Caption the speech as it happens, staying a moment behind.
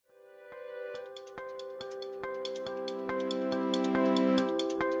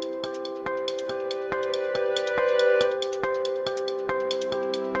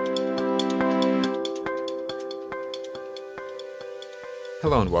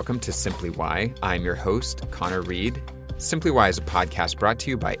Hello and welcome to Simply Why. I'm your host, Connor Reed. Simply Why is a podcast brought to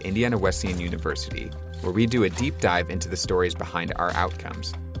you by Indiana Wesleyan University, where we do a deep dive into the stories behind our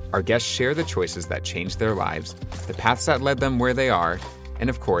outcomes. Our guests share the choices that changed their lives, the paths that led them where they are, and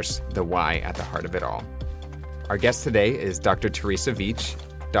of course, the why at the heart of it all. Our guest today is Dr. Theresa Veach.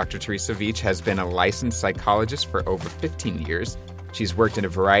 Dr. Theresa Veach has been a licensed psychologist for over 15 years. She's worked in a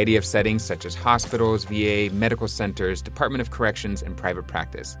variety of settings such as hospitals, VA, medical centers, Department of Corrections, and private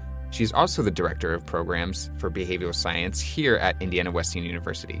practice. She's also the director of programs for behavioral science here at Indiana Wesleyan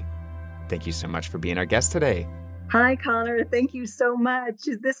University. Thank you so much for being our guest today. Hi, Connor. Thank you so much.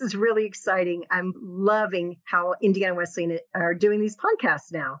 This is really exciting. I'm loving how Indiana Wesleyan are doing these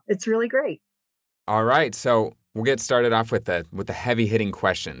podcasts now. It's really great. All right, so we'll get started off with the heavy-hitting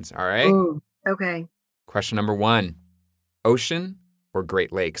questions, all right? Ooh, okay. Question number 1, ocean or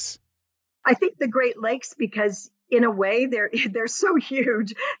Great Lakes? I think the Great Lakes, because in a way they're so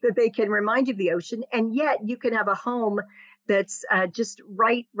huge that they can remind you of the ocean, and yet you can have a home that's just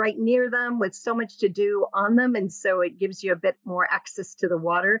right near them with so much to do on them, and so it gives you a bit more access to the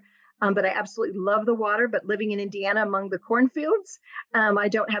water. But I absolutely love the water. But living in Indiana among the cornfields, I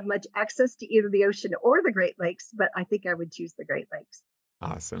don't have much access to either the ocean or the Great Lakes. But I think I would choose the Great Lakes.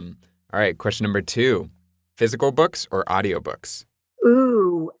 Awesome. All right, question number 2, physical books or audiobooks?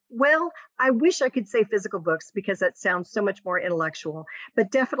 Ooh, well, I wish I could say physical books because that sounds so much more intellectual,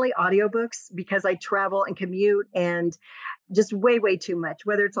 but definitely audiobooks because I travel and commute and just way too much,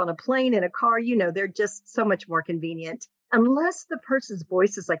 whether it's on a plane, in a car, they're just so much more convenient. Unless the person's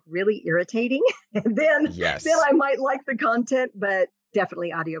voice is like really irritating, then I might like the content, but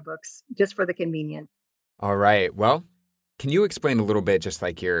definitely audiobooks just for the convenience. All right. Well, can you explain a little bit just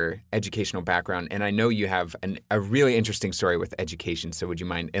like your educational background? And I know you have a really interesting story with education. So would you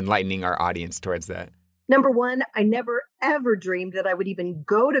mind enlightening our audience towards that? Number one, I never, ever dreamed that I would even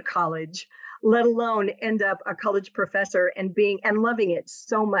go to college, let alone end up a college professor and loving it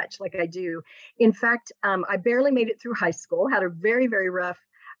so much like I do. In fact, I barely made it through high school, had a very rough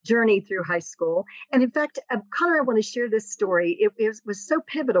journey through high school. And in fact, Connor, I want to share this story. It was so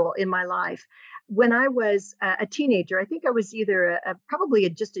pivotal in my life. When I was a teenager, I think I was either probably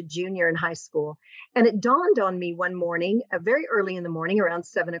just a junior in high school. And it dawned on me one morning, very early in the morning, around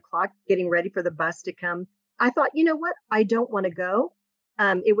 7:00, getting ready for the bus to come. I thought, you know what? I don't want to go.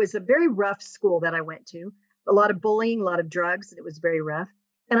 It was a very rough school that I went to, a lot of bullying, a lot of drugs, and it was very rough.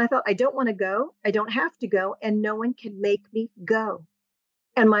 And I thought, I don't want to go. I don't have to go. And no one can make me go.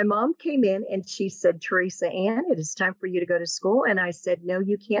 And my mom came in and she said, Theresa Ann, it is time for you to go to school. And I said, no,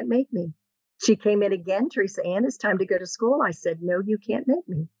 you can't make me. She came in again, Theresa Ann, it's time to go to school. I said, no, you can't make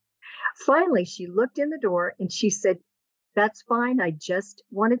me. Finally, she looked in the door and she said, that's fine. I just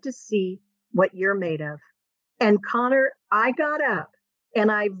wanted to see what you're made of. And Connor, I got up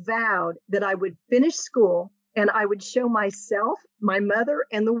and I vowed that I would finish school and I would show myself, my mother,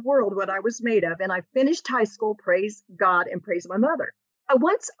 and the world what I was made of. And I finished high school, praise God and praise my mother.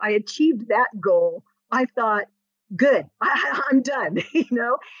 Once I achieved that goal, I thought, good, I'm done.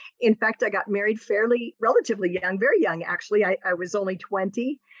 In fact, I got married relatively young, very young, actually. I was only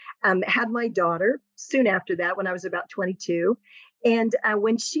 20, had my daughter soon after that when I was about 22. And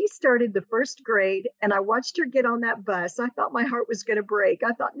when she started the first grade and I watched her get on that bus, I thought my heart was going to break.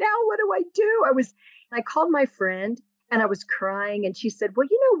 I thought, now what do I do? I called my friend and I was crying. And she said, well,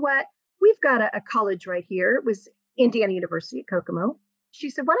 you know what? We've got a college right here. It was Indiana University at Kokomo. She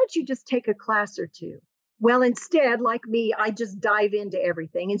said, why don't you just take a class or two? Well, instead, like me, I just dive into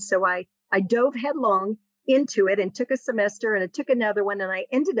everything. And so I dove headlong into it and took a semester and I took another one. And I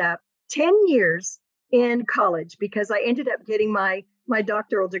ended up 10 years in college because I ended up getting my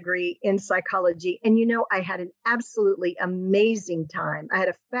doctoral degree in psychology. And, I had an absolutely amazing time. I had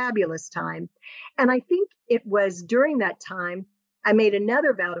a fabulous time. And I think it was during that time I made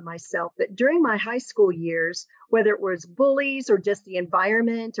another vow to myself that during my high school years, whether it was bullies or just the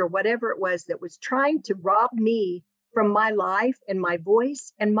environment or whatever it was that was trying to rob me from my life and my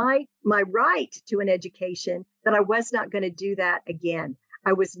voice and my right to an education, that I was not going to do that again.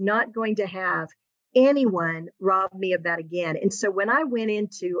 I was not going to have anyone rob me of that again. And so when I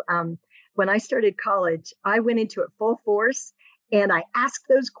started college, I went into it full force. And I asked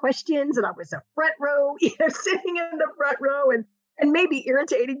those questions and I was a front row, sitting in the front row and maybe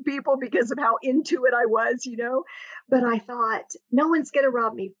irritating people because of how into it I was, But I thought, no one's going to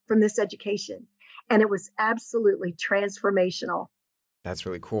rob me from this education. And it was absolutely transformational. That's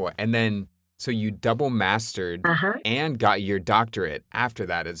really cool. And then, so you double mastered and got your doctorate after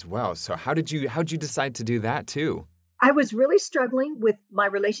that as well. So how'd you decide to do that too? I was really struggling with my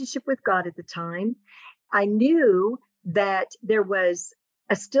relationship with God at the time. I knew that there was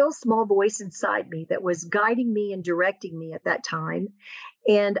a still small voice inside me that was guiding me and directing me at that time.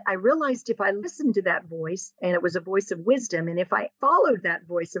 And I realized if I listened to that voice, and it was a voice of wisdom, and if I followed that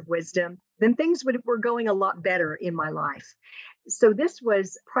voice of wisdom, then were going a lot better in my life. So this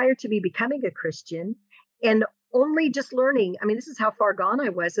was prior to me becoming a Christian and only just learning. I mean, this is how far gone I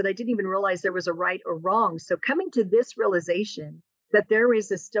was that I didn't even realize there was a right or wrong. So coming to this realization that there is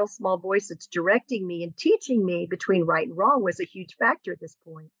a still small voice that's directing me and teaching me between right and wrong was a huge factor at this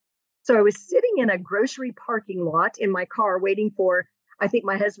point. So I was sitting in a grocery parking lot in my car waiting for, I think,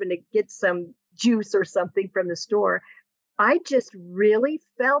 my husband to get some juice or something from the store. I just really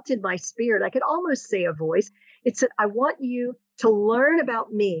felt in my spirit, I could almost say a voice. It said, I want you to learn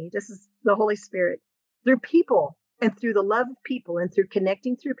about me. This is the Holy Spirit through people and through the love of people and through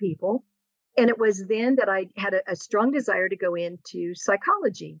connecting through people. And it was then that I had a strong desire to go into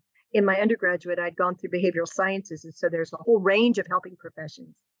psychology. In my undergraduate, I'd gone through behavioral sciences. And so there's a whole range of helping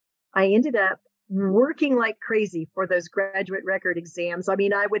professions. I ended up working like crazy for those graduate record exams. I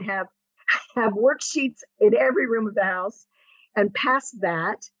mean, I would have worksheets in every room of the house and passed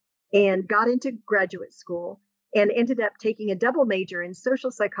that and got into graduate school and ended up taking a double major in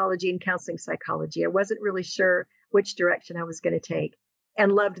social psychology and counseling psychology. I wasn't really sure which direction I was going to take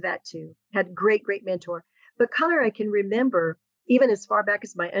and loved that too. Had great mentor. But Connor, I can remember even as far back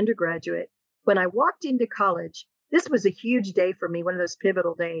as my undergraduate, when I walked into college, this was a huge day for me, one of those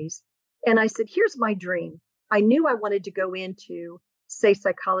pivotal days. And I said, here's my dream. I knew I wanted to go into, say,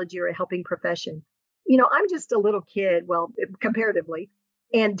 psychology or a helping profession. You know, I'm just a little kid, well, comparatively,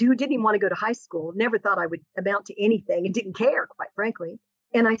 and who didn't even want to go to high school, never thought I would amount to anything and didn't care, quite frankly.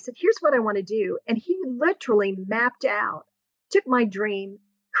 And I said, here's what I want to do. And he literally mapped out, took my dream,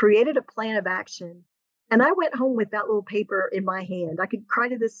 created a plan of action. And I went home with that little paper in my hand. I could cry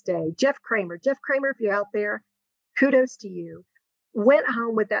to this day. Jeff Kramer, if you're out there, kudos to you. Went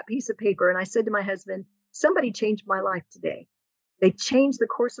home with that piece of paper. And I said to my husband, somebody changed my life today. They changed the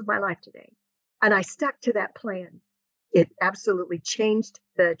course of my life today. And I stuck to that plan. It absolutely changed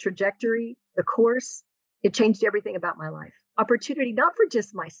the trajectory, the course. It changed everything about my life. Opportunity, not for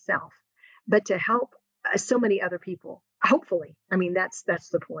just myself, but to help so many other people. Hopefully. I mean, that's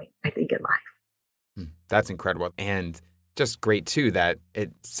the point, I think, in life. That's incredible. And just great, too, that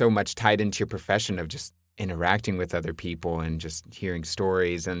it's so much tied into your profession of just interacting with other people and just hearing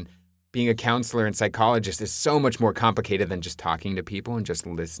stories. And being a counselor and psychologist is so much more complicated than just talking to people and just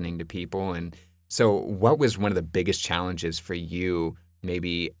listening to people. And so what was one of the biggest challenges for you,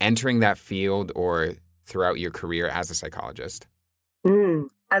 maybe entering that field or throughout your career as a psychologist?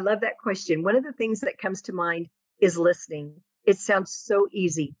 I love that question. One of the things that comes to mind is listening. It sounds so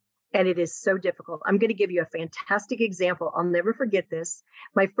easy, and it is so difficult. I'm going to give you a fantastic example. I'll never forget this.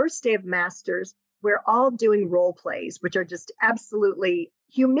 My first day of master's, we're all doing role plays, which are just absolutely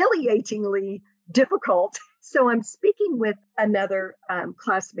humiliatingly difficult. So I'm speaking with another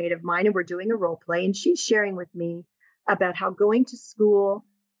classmate of mine, and we're doing a role play, and she's sharing with me about how going to school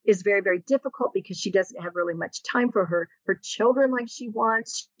is very, very difficult because she doesn't have really much time for her children like she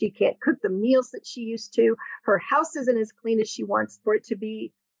wants. She can't cook the meals that she used to. Her house isn't as clean as she wants for it to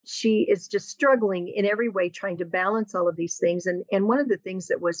be. She is just struggling in every way, trying to balance all of these things. And one of the things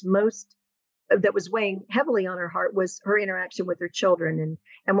that was weighing heavily on her heart was her interaction with her children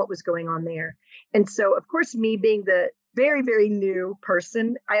and what was going on there. And so, of course, me being the very, very new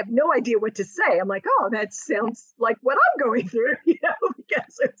person, I have no idea what to say. I'm like, oh, that sounds like what I'm going through,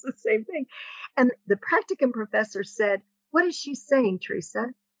 because it's the same thing. And the practicum professor said, what is she saying, Theresa?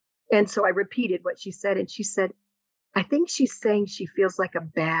 And so I repeated what she said. And she said, I think she's saying she feels like a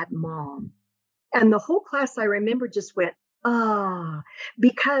bad mom. And the whole class, I remember, just went,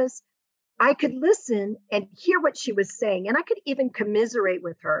 because I could listen and hear what she was saying, and I could even commiserate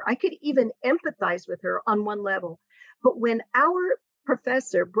with her. I could even empathize with her on one level. But when our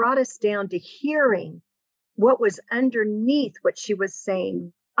professor brought us down to hearing what was underneath what she was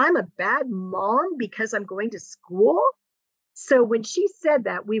saying, I'm a bad mom because I'm going to school. So when she said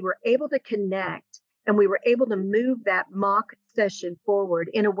that, we were able to connect and we were able to move that mock session forward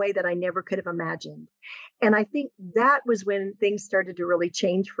in a way that I never could have imagined. And I think that was when things started to really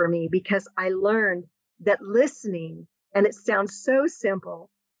change for me, because I learned that listening, and it sounds so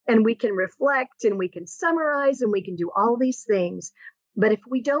simple, and we can reflect and we can summarize and we can do all these things. But if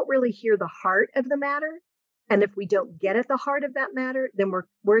we don't really hear the heart of the matter, and if we don't get at the heart of that matter, then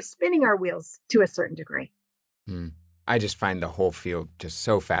we're spinning our wheels to a certain degree. I just find the whole field just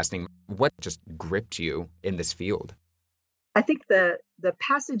so fascinating. What just gripped you in this field? I think the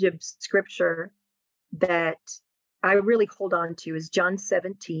passage of scripture that I really hold on to is John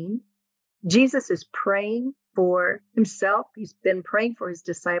 17. Jesus is praying for himself. He's been praying for his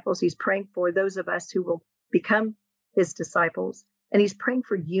disciples. He's praying for those of us who will become his disciples. And he's praying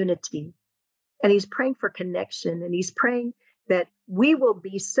for unity. And he's praying for connection. And he's praying that we will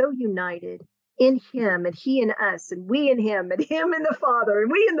be so united in him and he in us and we in him and him in the Father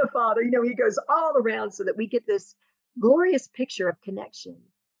and we in the Father. He goes all around so that we get this glorious picture of connection.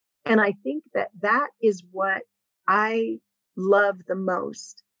 And I think that is what I love the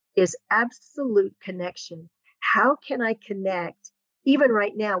most, is absolute connection. How can I connect even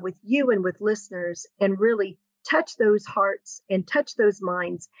right now with you and with listeners and really touch those hearts and touch those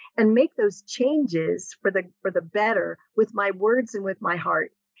minds and make those changes for the better with my words and with my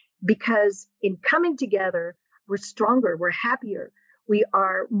heart? Because in coming together, we're stronger, we're happier, we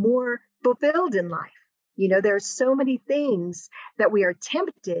are more fulfilled in life. There are so many things that we are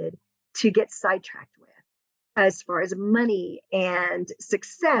tempted to get sidetracked with as far as money and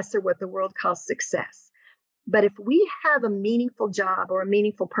success, or what the world calls success. But if we have a meaningful job or a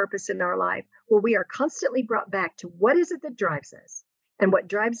meaningful purpose in our life where we are constantly brought back to what is it that drives us, and what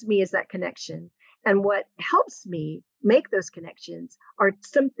drives me is that connection. And what helps me make those connections are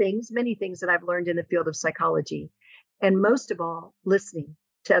many things that I've learned in the field of psychology. And most of all, listening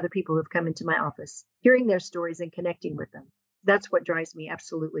to other people who've come into my office, hearing their stories and connecting with them. That's what drives me,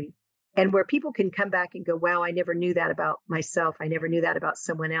 absolutely. And where people can come back and go, wow, I never knew that about myself. I never knew that about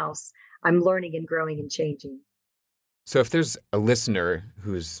someone else. I'm learning and growing and changing. So if there's a listener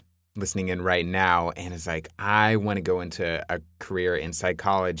who's listening in right now and is like, I want to go into a career in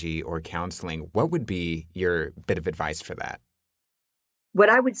psychology or counseling, what would be your bit of advice for that? What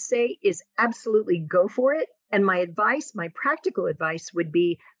I would say is absolutely go for it. And my practical advice would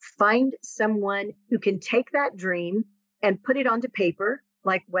be find someone who can take that dream and put it onto paper,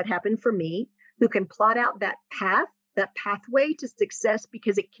 like what happened for me, who can plot out that pathway to success,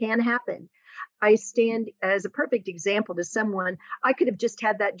 because it can happen. I stand as a perfect example to someone. I could have just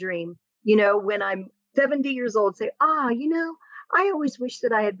had that dream, when I'm 70 years old, say, I always wish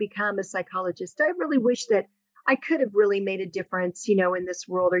that I had become a psychologist. I really wish that I could have really made a difference, in this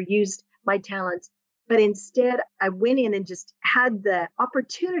world, or used my talents. But instead, I went in and just had the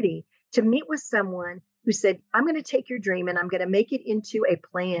opportunity to meet with someone who said, I'm going to take your dream and I'm going to make it into a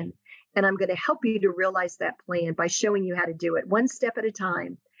plan. And I'm going to help you to realize that plan by showing you how to do it one step at a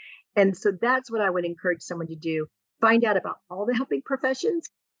time. And so that's what I would encourage someone to do. Find out about all the helping professions.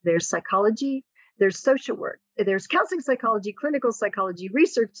 There's psychology, there's social work, there's counseling psychology, clinical psychology,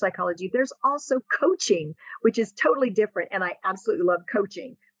 research psychology. There's also coaching, which is totally different. And I absolutely love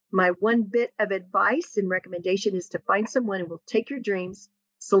coaching. My one bit of advice and recommendation is to find someone who will take your dreams,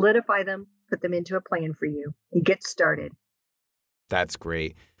 solidify them, put them into a plan for you, and get started. That's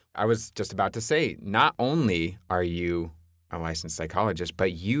great. I was just about to say, not only are you a licensed psychologist,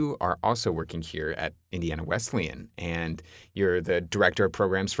 but you are also working here at Indiana Wesleyan, and you're the director of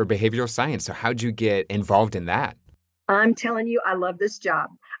programs for behavioral science. So how'd you get involved in that? I'm telling you, I love this job.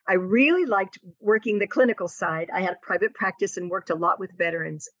 I really liked working the clinical side. I had a private practice and worked a lot with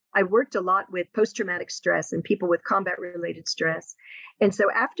veterans. I worked a lot with post-traumatic stress and people with combat-related stress. And so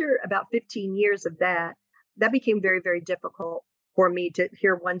after about 15 years of that became very, very difficult for me to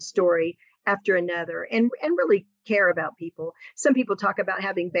hear one story after another and really care about people. Some people talk about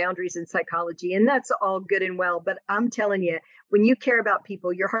having boundaries in psychology, and that's all good and well. But I'm telling you, when you care about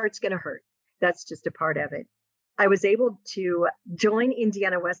people, your heart's going to hurt. That's just a part of it. I was able to join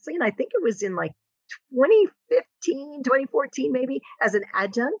Indiana Wesleyan. I think it was in like 2015, 2014, maybe, as an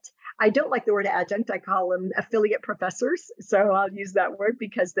adjunct. I don't like the word adjunct. I call them affiliate professors. So I'll use that word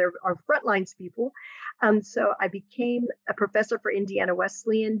because they're our frontlines people. So I became a professor for Indiana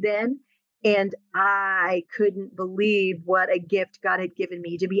Wesleyan then. And I couldn't believe what a gift God had given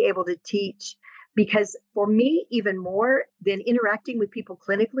me to be able to teach. Because for me, even more than interacting with people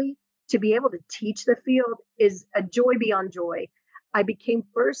clinically, to be able to teach the field is a joy beyond joy. I became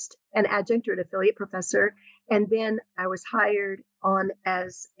first an adjunct or an affiliate professor, and then I was hired on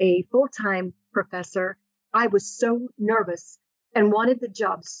as a full-time professor. I was so nervous and wanted the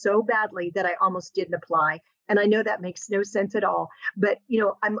job so badly that I almost didn't apply. And I know that makes no sense at all. But,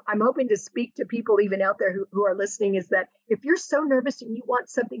 I'm hoping to speak to people even out there who are listening, is that if you're so nervous and you want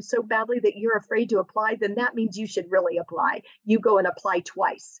something so badly that you're afraid to apply, then that means you should really apply. You go and apply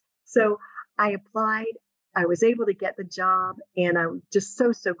twice. So I applied. I was able to get the job, and I'm just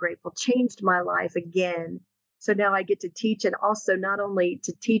so, so grateful. Changed my life again. So now I get to teach, and also not only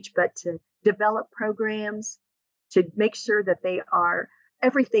to teach, but to develop programs to make sure that they are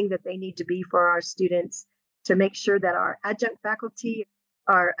everything that they need to be for our students, to make sure that our adjunct faculty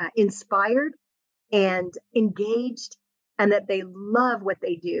are inspired and engaged, and that they love what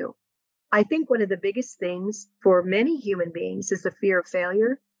they do. I think one of the biggest things for many human beings is the fear of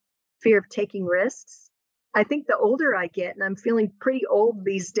failure, fear of taking risks. I think the older I get, and I'm feeling pretty old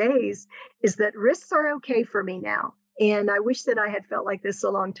these days, is that risks are okay for me now. And I wish that I had felt like this a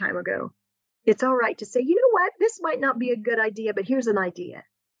long time ago. It's all right to say, you know what, this might not be a good idea, but here's an idea.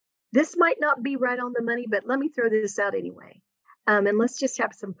 This might not be right on the money, but let me throw this out anyway. And let's just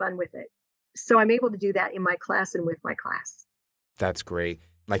have some fun with it. So I'm able to do that in my class and with my class. That's great.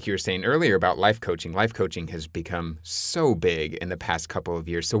 Like you were saying earlier about life coaching has become so big in the past couple of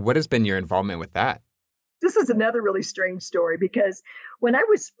years. So what has been your involvement with that? This is another really strange story because when I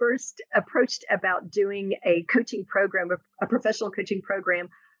was first approached about doing a coaching program, a professional coaching program,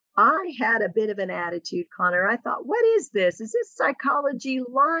 I had a bit of an attitude, Connor. I thought, what is this? Is this psychology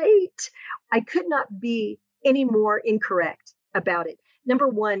light? I could not be any more incorrect about it. Number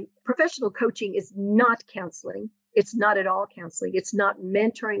one, professional coaching is not counseling. It's not at all counseling. It's not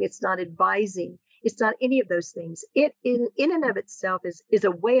mentoring. It's not advising. It's not any of those things. It in and of itself is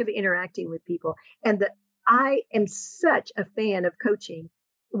a way of interacting with people. And I am such a fan of coaching.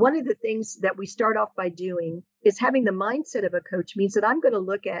 One of the things that we start off by doing is having the mindset of a coach means that I'm going to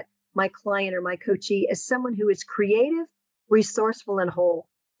look at my client or my coachee as someone who is creative, resourceful, and whole.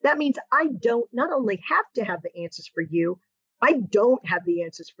 That means I don't not only have to have the answers for you, I don't have the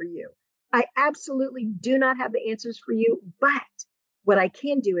answers for you. I absolutely do not have the answers for you, but what I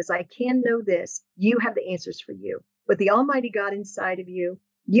can do is I can know this. You have the answers for you. With the Almighty God inside of you,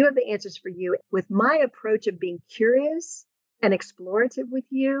 you have the answers for you. With my approach of being curious and explorative with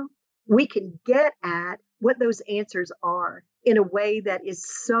you, we can get at what those answers are in a way that is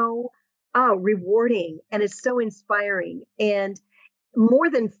so rewarding and is so inspiring and more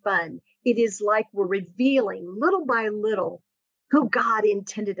than fun. It is like we're revealing little by little who God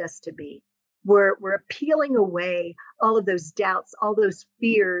intended us to be. We're peeling away all of those doubts, all those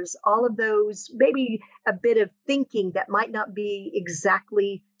fears, all of those, maybe a bit of thinking that might not be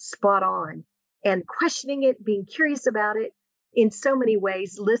exactly spot on, and questioning it, being curious about it in so many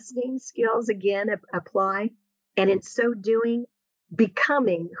ways. Listening skills, again, apply. And in so doing,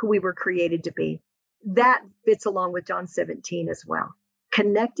 becoming who we were created to be. That fits along with John 17 as well.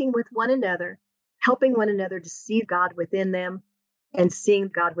 Connecting with one another, helping one another to see God within them, and seeing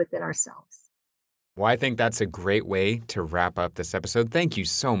God within ourselves. Well, I think that's a great way to wrap up this episode. Thank you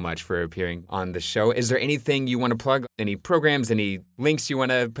so much for appearing on the show. Is there anything you want to plug? Any programs, any links you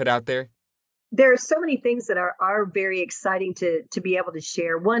want to put out there? There are so many things that are very exciting to be able to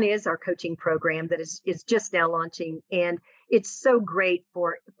share. One is our coaching program that is just now launching. And it's so great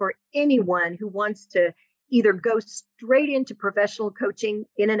for anyone who wants to either go straight into professional coaching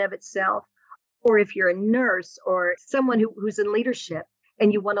in and of itself, or if you're a nurse or someone who's in leadership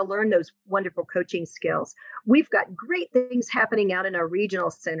and you want to learn those wonderful coaching skills. We've got great things happening out in our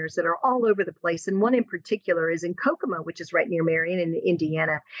regional centers that are all over the place. And one in particular is in Kokomo, which is right near Marion in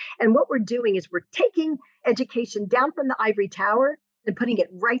Indiana. And what we're doing is we're taking education down from the ivory tower and putting it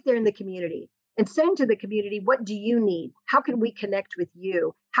right there in the community and saying to the community, what do you need? How can we connect with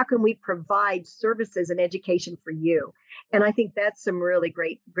you? How can we provide services and education for you? And I think that's some really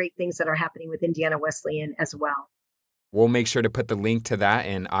great things that are happening with Indiana Wesleyan as well. We'll make sure to put the link to that,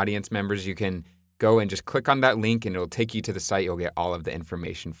 and audience members, you can go and just click on that link and it'll take you to the site. You'll get all of the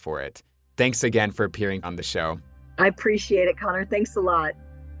information for it. Thanks again for appearing on the show. I appreciate it, Connor. Thanks a lot.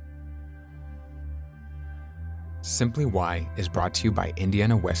 Simply Why is brought to you by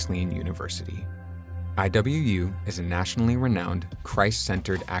Indiana Wesleyan University. IWU is a nationally renowned,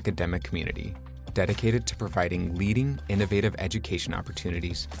 Christ-centered academic community dedicated to providing leading, innovative education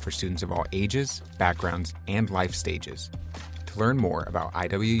opportunities for students of all ages, backgrounds, and life stages. To learn more about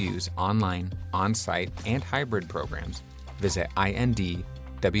IWU's online, on-site, and hybrid programs, visit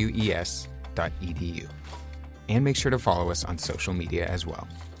indwes.edu. And make sure to follow us on social media as well.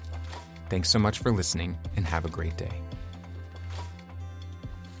 Thanks so much for listening, and have a great day.